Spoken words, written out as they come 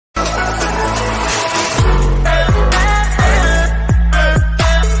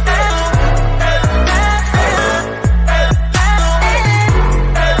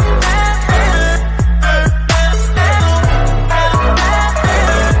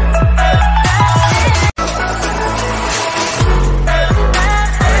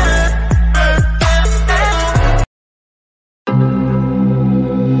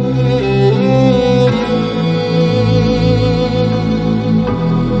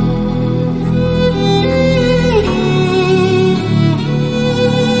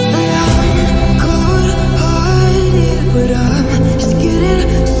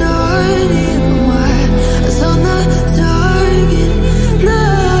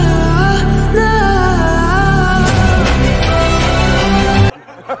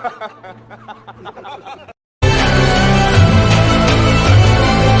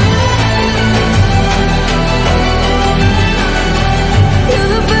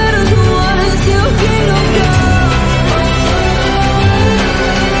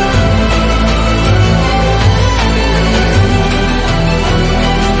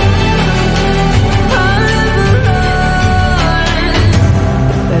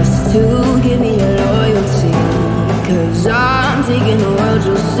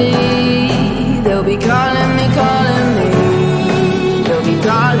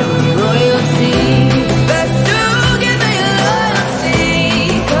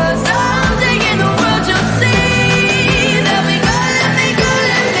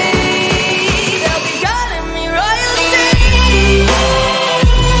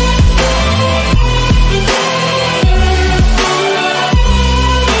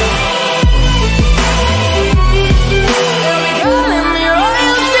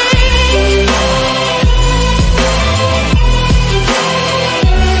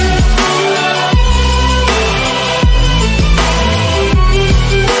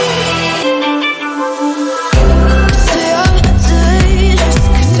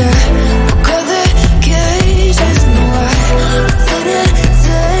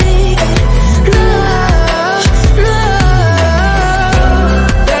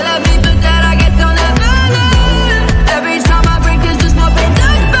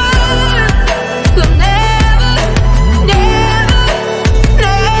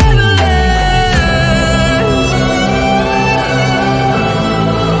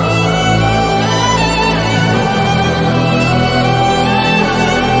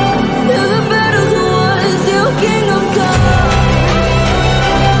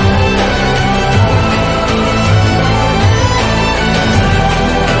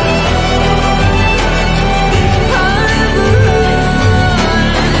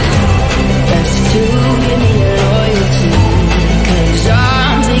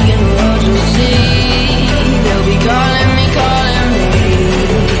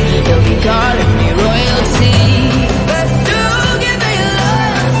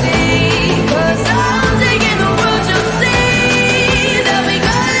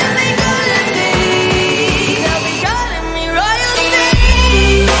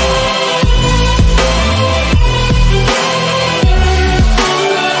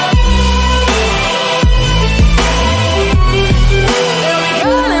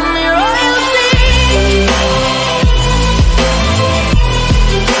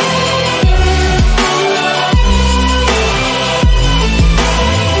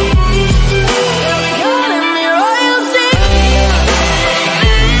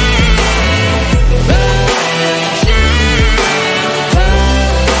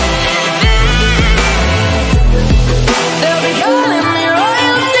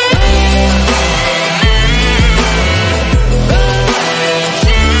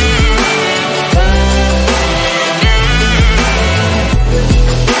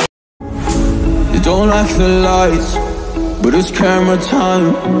don't like the lights, but it's camera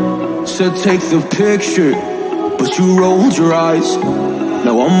time. Said take the picture, but you rolled your eyes.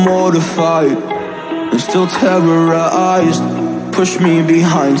 Now I'm mortified and still terrorized. Push me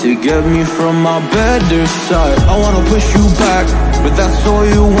behind to get me from my better side. I wanna push you back, but that's all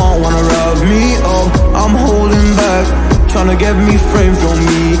you want. Wanna rub me up, I'm holding back. Tryna get me framed, throw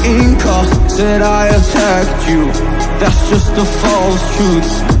me in cuffs. Said I attacked you, that's just a false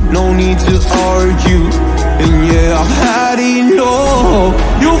truth. No need to argue, and yeah, I've had enough.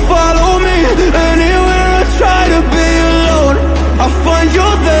 You follow me anywhere I try to be alone, I find you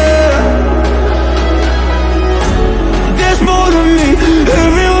there. There's more to me,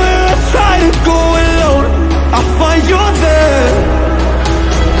 everywhere I try to go alone, I find you there.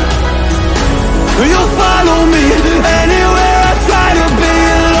 You follow me anywhere I try to be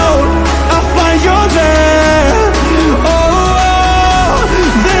alone, I find you there. Oh,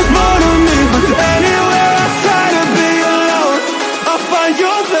 there's more to me, anywhere I try to be alone, I find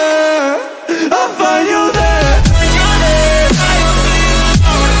you there, I find you there.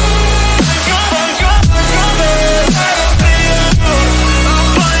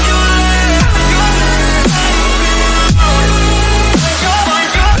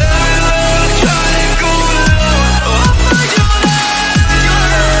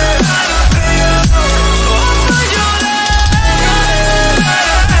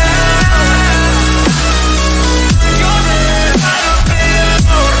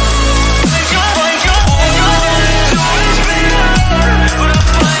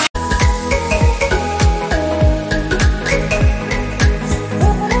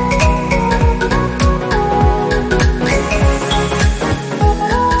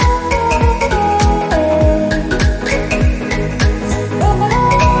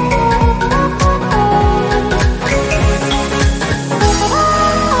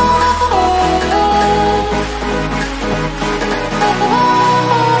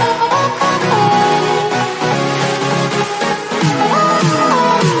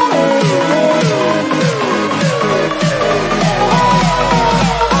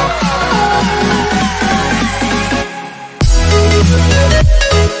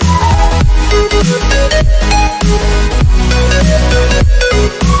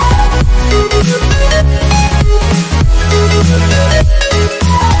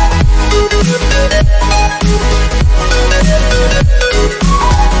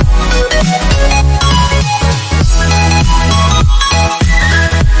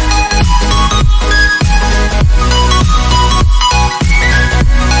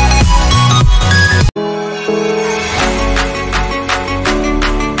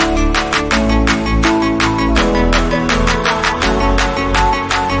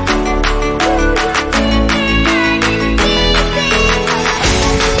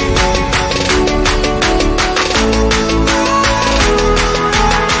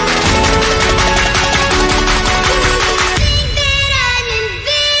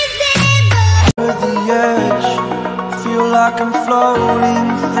 Like I'm floating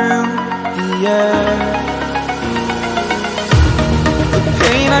through the air. The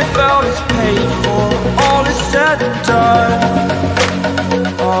pain I felt is paid for, all is said and done.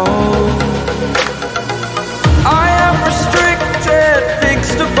 Oh, I am restricted,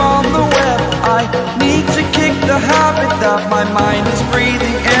 fixed upon the web. I need to kick the habit that my mind is breathing.